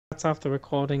cuts off the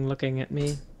recording looking at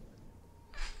me.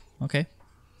 Okay.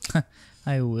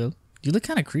 I will. You look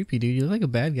kind of creepy, dude. You look like a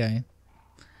bad guy.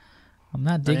 I'm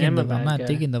not digging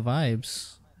digging the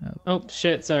vibes. Oh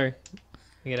shit, sorry.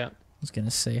 Get out. I was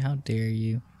gonna say, how dare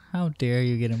you? How dare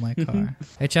you get in my car?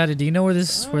 Hey, Chatty, do you know where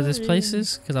this place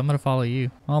is? Because I'm gonna follow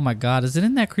you. Oh my god, is it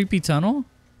in that creepy tunnel?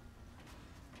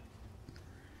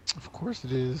 Of course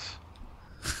it is.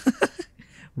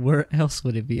 Where else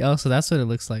would it be? Oh, so that's what it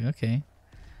looks like. Okay.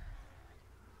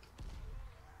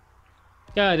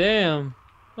 God damn.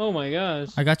 Oh my gosh.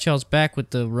 I got y'all's back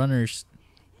with the runners.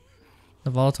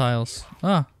 The volatiles.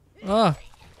 Ah. Ah.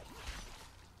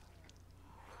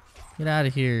 Get out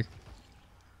of here.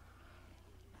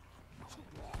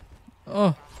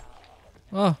 Oh.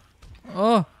 Oh.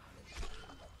 Oh.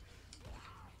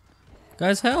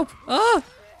 Guys, help. Ah.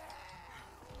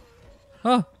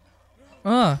 Oh.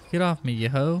 Ah. Get off me, you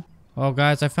hoe. Oh,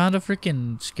 guys, I found a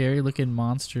freaking scary looking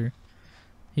monster.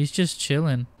 He's just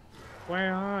chilling.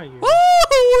 Where are you?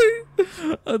 Oh!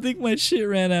 I think my shit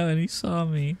ran out and he saw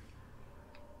me.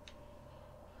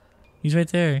 He's right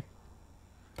there.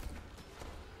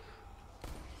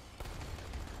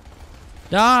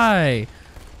 Die!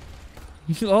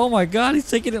 Oh my god, he's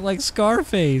taking it like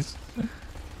Scarface.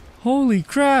 Holy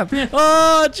crap.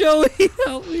 Oh, Joey,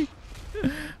 help me.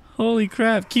 Holy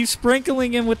crap. Keep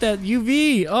sprinkling him with that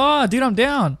UV. Oh, dude, I'm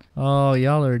down. Oh,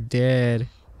 y'all are dead.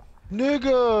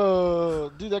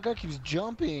 Nigga! Dude, that guy keeps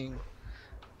jumping.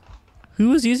 Who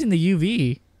was using the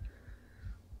UV?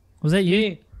 Was that you?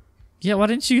 Me. Yeah, why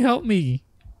didn't you help me?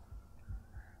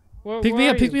 Pick me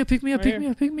up, pick me up, pick me up, pick me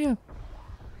up, pick me up.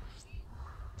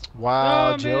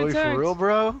 Wow, No, Joey, for real,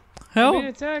 bro? I'm being Help!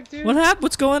 attacked, dude. What happened?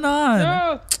 What's going on?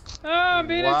 No! Oh, I'm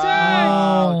being attacked!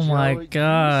 Oh my Joey,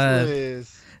 god.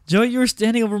 useless. Joey, you were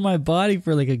standing over my body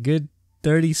for like a good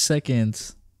 30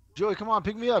 seconds. Joey, come on,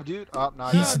 pick me up, dude. Oh, no,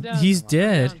 He's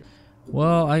dead.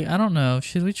 Well, I don't know.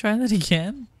 Should we try that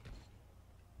again?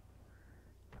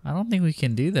 I don't think we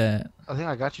can do that. I think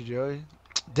I got you, Joey.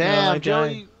 Damn, I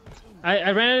Joey.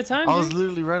 I ran out of time, I was dude.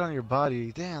 literally right on your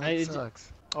body. Damn, that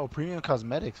sucks. Oh, premium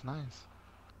cosmetics. Nice.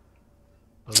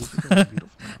 Oh, this is gonna be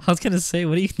beautiful now. I was gonna say,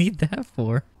 what do you need that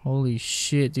for? Holy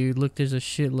shit, dude. Look, there's a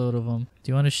shitload of them.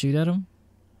 Do you want to shoot at them?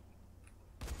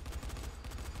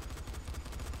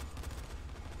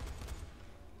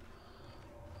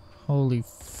 Holy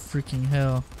freaking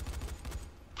hell.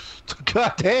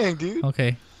 God dang, dude.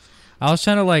 Okay. I was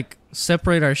trying to like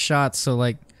separate our shots so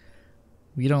like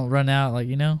we don't run out, like,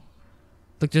 you know?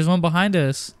 Look, there's one behind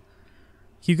us.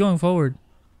 Keep going forward.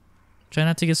 Try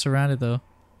not to get surrounded though.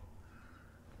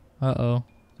 Uh-oh.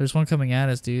 There's one coming at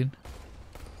us, dude.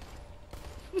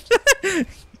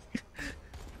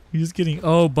 He's just getting...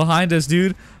 Oh, behind us,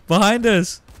 dude. Behind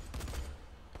us.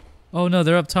 Oh, no,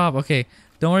 they're up top. Okay.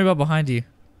 Don't worry about behind you.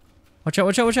 Watch out,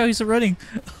 watch out, watch out. He's running.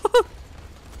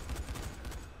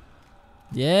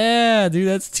 Yeah, dude,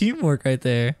 that's teamwork right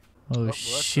there. Oh,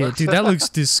 shit. Dude, that looks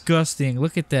disgusting.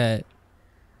 Look at that.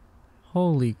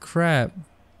 Holy crap.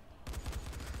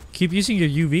 Keep using your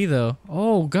UV, though.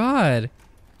 Oh, God.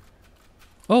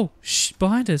 Oh, shh,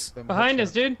 behind us. Behind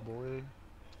us, dude. Boy.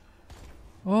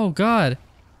 Oh, God.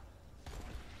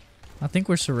 I think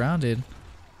we're surrounded.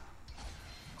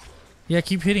 Yeah,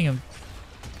 keep hitting him.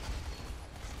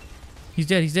 He's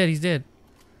dead, he's dead, he's dead.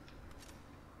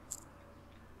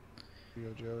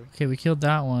 Okay, we killed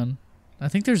that one. I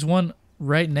think there's one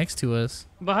right next to us.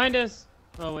 Behind us.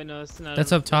 Oh, wait, no, it's not.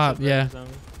 That's up top, yeah.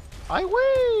 I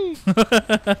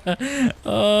wait.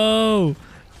 Oh,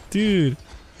 dude.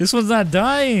 This one's not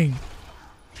dying.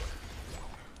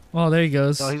 Oh, there he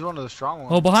goes. No, he's one of the strong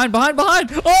ones. Oh, behind, behind, behind.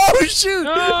 Oh, shoot.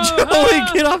 No, Joey,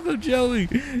 get off of Joey.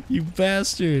 You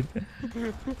bastard.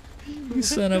 You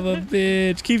son of a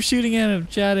bitch. Keep shooting at him,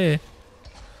 Chatty.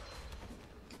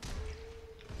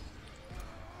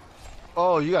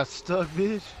 Oh, you got stuck,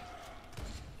 bitch.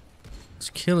 Let's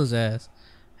kill his ass.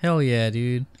 Hell yeah,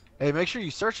 dude. Hey, make sure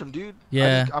you search them, dude.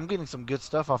 Yeah. I'm getting some good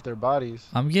stuff off their bodies.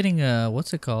 I'm getting,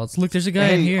 what's it called? Look, there's a guy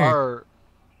in here. Our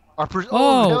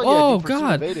Oh, dude,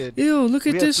 God. evaded. Ew, look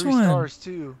at We this had 3 one. stars,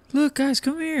 too. Look, guys,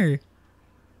 come here.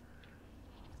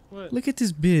 What? Look at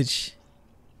this bitch.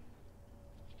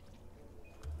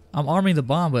 I'm arming the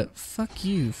bomb, but fuck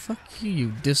you. Fuck you,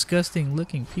 you disgusting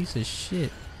looking piece of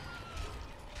shit.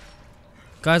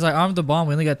 Guys, I armed the bomb.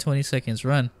 We only got 20 seconds.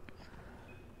 Run.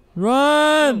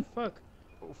 Run! Oh, fuck.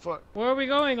 Oh, fuck. Where are we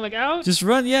going? Like out? Just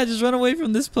run. Yeah, just run away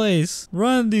from this place.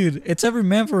 Run, dude. It's every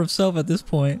man for himself at this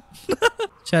point.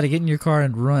 Try to get in your car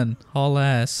and run. Haul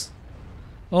ass.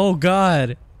 Oh,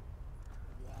 God.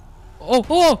 Oh,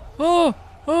 oh, oh,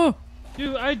 oh.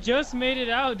 Dude, I just made it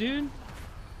out, dude.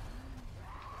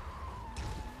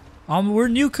 We're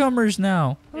newcomers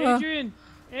now. Adrian!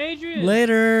 Adrian!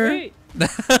 Later. Wait!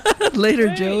 Later,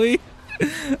 Wait. Joey.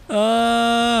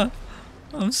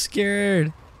 I'm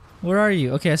scared. Where are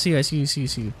you? Okay, I see you. I see you. See you.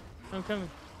 See you. I'm coming.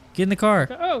 Get in the car.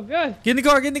 Oh, God! Get in the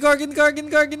car. Get in the car. Get in the car. Get in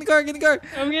the car. Get in the car. Get in the car.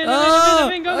 I'm in, Oh,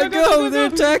 I'm in. Go! They're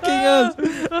attacking us.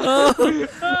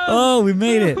 Oh, we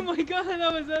made it. Oh my God,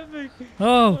 that was epic!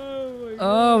 Oh, Oh my God!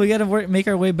 oh, we gotta make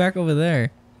our way back over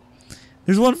there.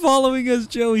 There's one following us,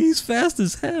 Joey. He's fast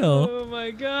as hell. Oh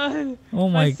my God! Oh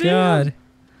my I see God. him.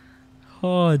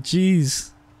 Oh,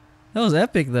 jeez. That was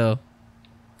epic, though.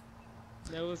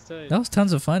 That was tight. That was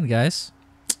tons of fun, guys.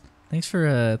 Thanks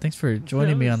for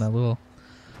joining me on that little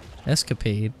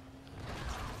escapade.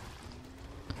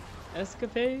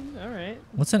 Escapade? Alright.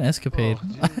 What's an escapade?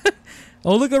 Oh,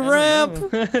 Oh, look, a ramp!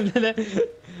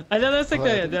 I know that's like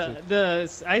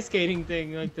the ice skating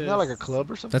thing, like the. Not like a club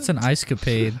or something. That's an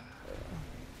ice-capade.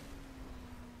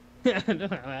 I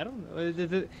don't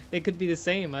know. It could be the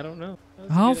same. I don't know. That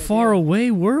was a How good far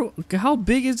idea. away how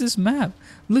big is this map?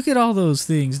 Look at all those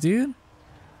things, dude.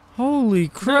 Holy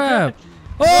crap.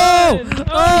 Oh! Run!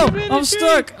 Oh! he's in the I'm tree!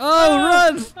 stuck! Oh,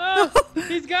 run! Oh,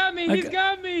 he's got me! He's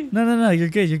got me! No, you're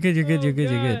good, you're good, you're good, you're Oh, good,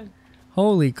 you're good. God.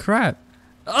 Holy crap.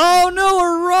 Oh no,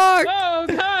 a rock!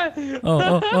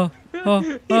 Oh God!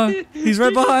 Oh, he's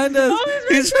right behind us! Oh,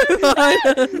 He's right behind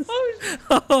us!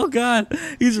 Oh, Oh god,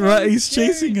 he's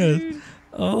chasing us! dude.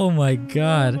 Oh my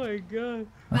god. Oh my God!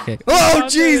 Okay. Out there Oh in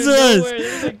Jesus! nowhere,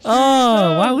 there's, like, trees.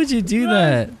 Oh, why No. would you do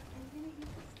that?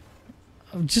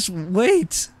 Just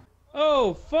wait.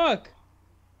 Oh fuck!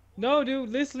 No, dude.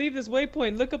 Let's leave this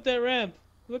waypoint. Look up that ramp.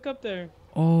 Look up there.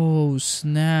 Oh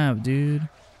snap, dude.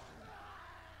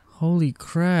 Holy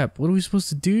crap. What are we supposed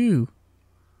to do?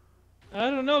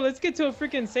 I don't know. Let's get to a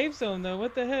freaking safe zone though.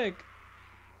 What the heck?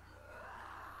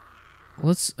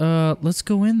 Let's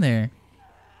go in there.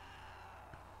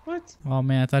 What? Oh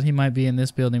man, I thought he might be in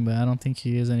this building, but I don't think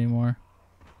he is anymore.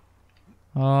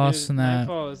 Oh Dude, snap.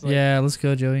 Nightfall is like- Yeah, let's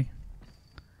go, Joey.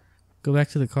 Go back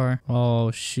to the car.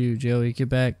 Oh shoot, Joey, get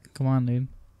back. Come on, dude.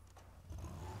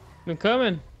 I'm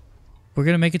coming. We're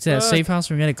gonna make it to that Fuck. safe house.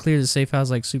 We're gonna clear the safe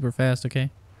house like super fast, okay?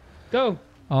 Go.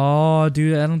 Oh,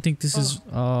 dude, I don't think this is.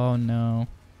 Oh no.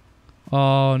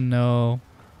 Oh no.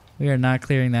 We are not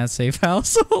clearing that safe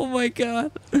house. Oh my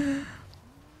god.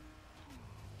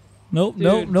 Nope,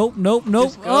 nope, Dude. nope, nope, nope.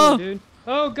 Just go, Oh, dude.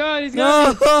 Oh God, he's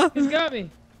got me. no. He's got me.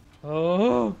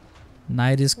 Oh.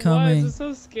 Night is Why coming. is it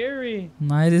so scary?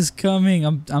 Night is coming.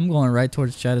 I'm going right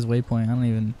towards Chad's waypoint. I don't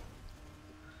even.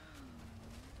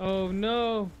 Oh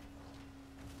no.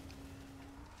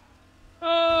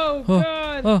 Oh Oh,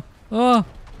 God. oh, oh,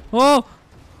 oh,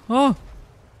 oh.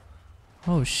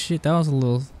 Oh shit! That was a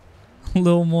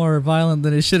little more violent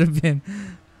than it should have been.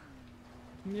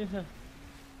 Yeah.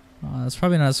 It's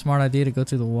probably not a smart idea to go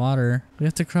through the water. We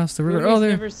have to cross the river. Movies Oh, there.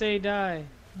 never say die.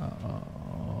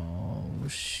 Oh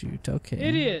shoot! Okay.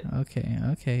 Idiot.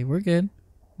 Okay. We're good.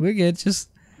 We're good.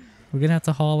 We're gonna have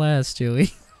to haul ass,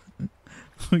 Joey.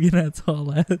 We're gonna have to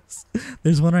haul ass.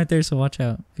 There's one right there, so watch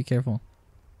out. Be careful.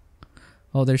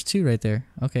 Oh, there's two right there.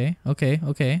 Okay.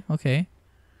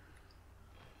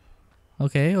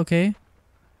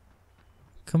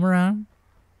 Come around.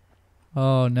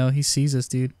 Oh no, he sees us,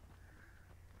 dude.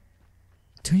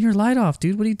 Turn your light off,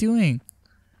 dude. What are you doing?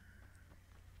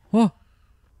 Whoa.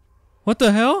 What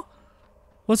the hell?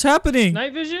 What's happening?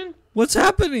 Night vision? What's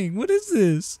happening? What is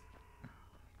this?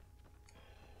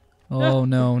 Oh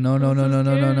no.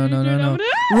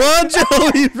 Run,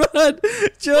 Joey, run!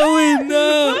 Joey,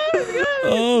 no!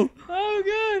 Oh, Oh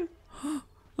God.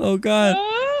 oh god.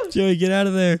 Oh. Joey, get out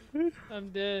of there. I'm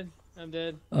dead.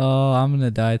 Oh, I'm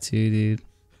gonna die too, dude.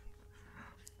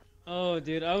 Oh,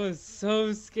 dude, I was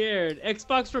so scared.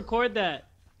 Xbox, record that.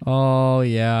 Oh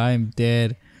yeah, I'm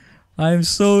dead. I'm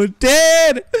so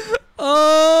dead!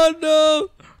 Oh no!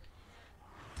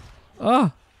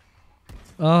 Oh.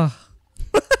 Oh.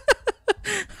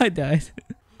 I died.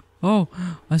 Oh,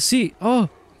 I see. Oh,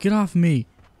 get off me.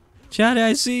 Chad,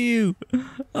 I see you.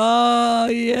 Oh,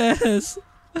 yes.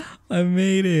 I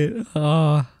made it.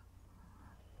 Oh.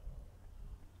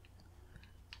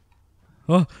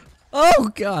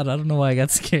 Oh, God. I don't know why I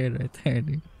got scared right there,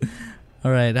 dude.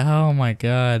 All right. Oh, my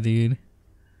God, dude.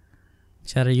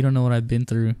 Chad, you don't know what I've been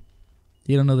through.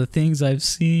 You don't know the things I've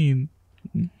seen.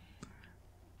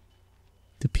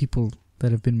 The people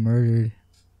that have been murdered.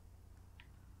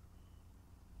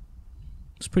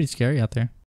 It's pretty scary out there.